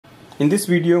In this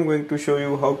video, I'm going to show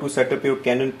you how to set up your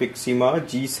Canon PIXMA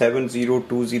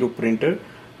G7020 printer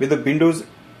with a Windows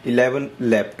 11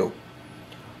 laptop.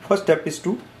 First step is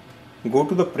to go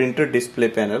to the printer display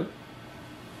panel.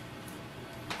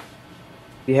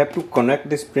 We have to connect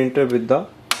this printer with the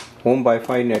home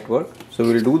Wi-Fi network. So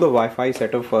we'll do the Wi-Fi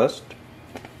setup first.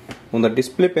 On the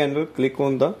display panel, click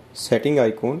on the setting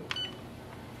icon.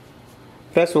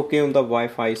 Press OK on the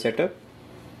Wi-Fi setup.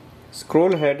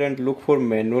 Scroll ahead and look for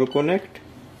manual connect.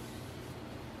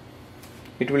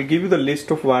 It will give you the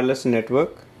list of wireless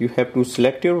network. You have to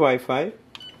select your Wi-Fi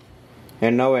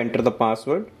and now enter the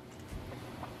password.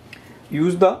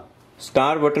 Use the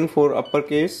star button for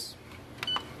uppercase,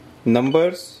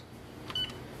 numbers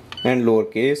and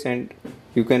lowercase, and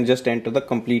you can just enter the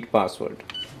complete password.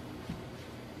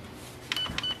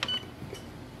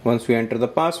 Once you enter the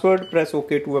password, press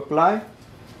OK to apply.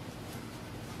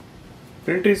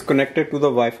 Printer is connected to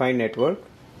the Wi-Fi network.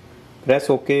 Press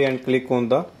OK and click on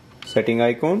the setting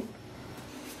icon.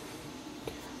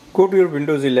 Go to your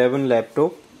Windows 11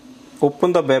 laptop.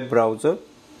 Open the web browser.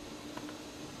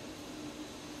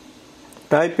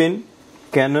 Type in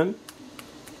Canon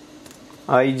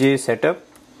IJ setup.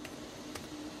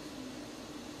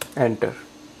 Enter.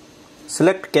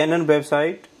 Select Canon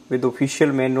website with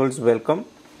official manuals welcome.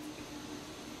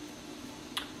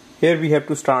 Here we have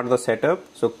to start the setup,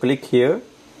 so click here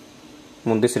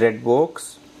on this red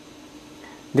box.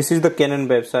 This is the Canon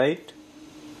website.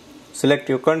 Select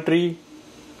your country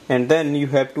and then you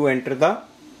have to enter the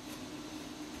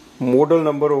model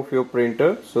number of your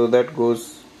printer, so that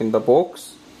goes in the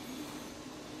box.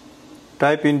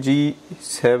 Type in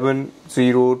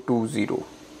G7020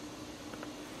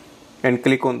 and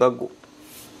click on the go.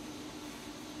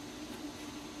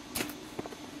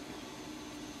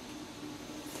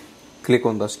 Click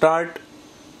on the start.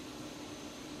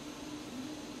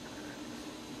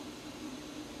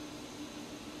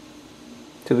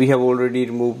 So we have already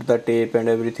removed the tape and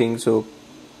everything, so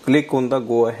click on the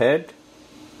go ahead.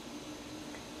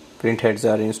 Print heads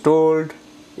are installed,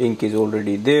 ink is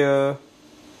already there,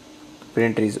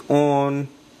 printer is on,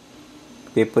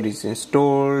 paper is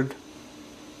installed,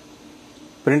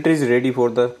 printer is ready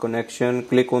for the connection.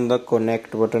 Click on the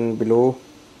connect button below.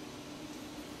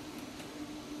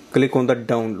 Click on the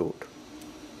download.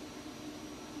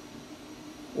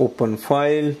 Open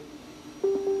file.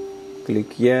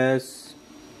 Click yes.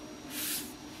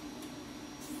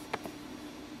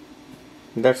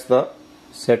 That's the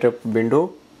setup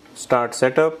window. Start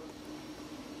setup.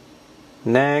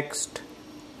 Next.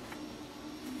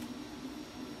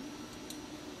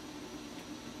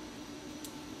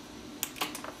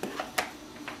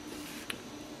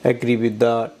 Agree with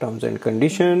the terms and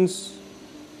conditions.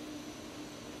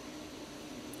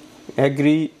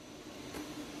 Agree.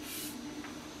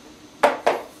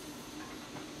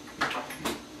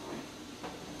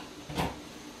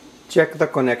 Check the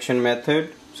connection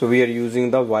method. So we are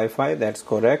using the Wi-Fi, that's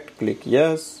correct. Click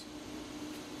yes.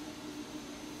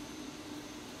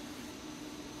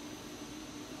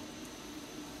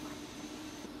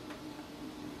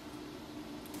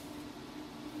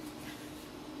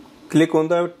 Click on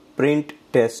the print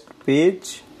test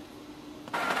page.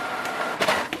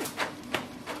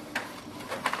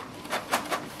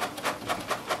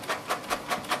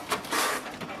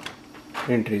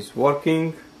 Printer is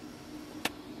working.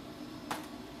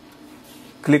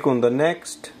 Click on the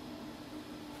next.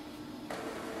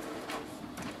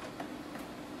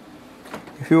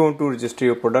 If you want to register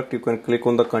your product, you can click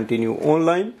on the continue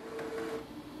online.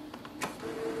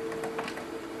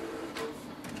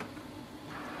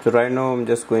 So right now I'm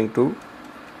just going to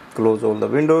close all the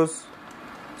windows.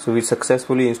 So we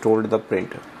successfully installed the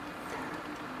printer.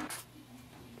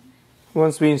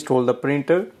 Once we install the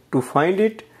printer, to find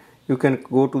it, you can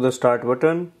go to the start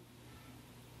button,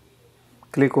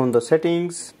 click on the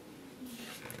settings,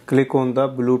 click on the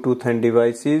Bluetooth and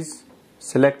devices,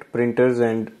 select printers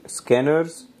and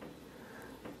scanners,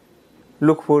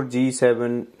 look for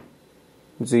G70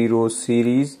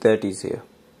 series, that is here.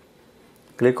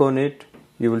 Click on it,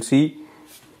 you will see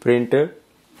printer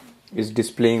is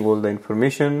displaying all the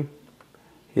information.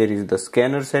 Here is the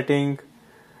scanner setting.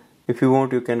 If you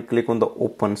want, you can click on the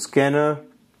open scanner.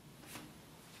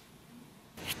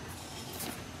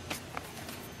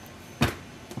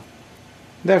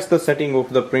 That's the setting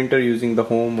of the printer using the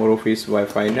home or office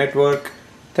Wi-Fi network.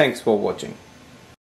 Thanks for watching.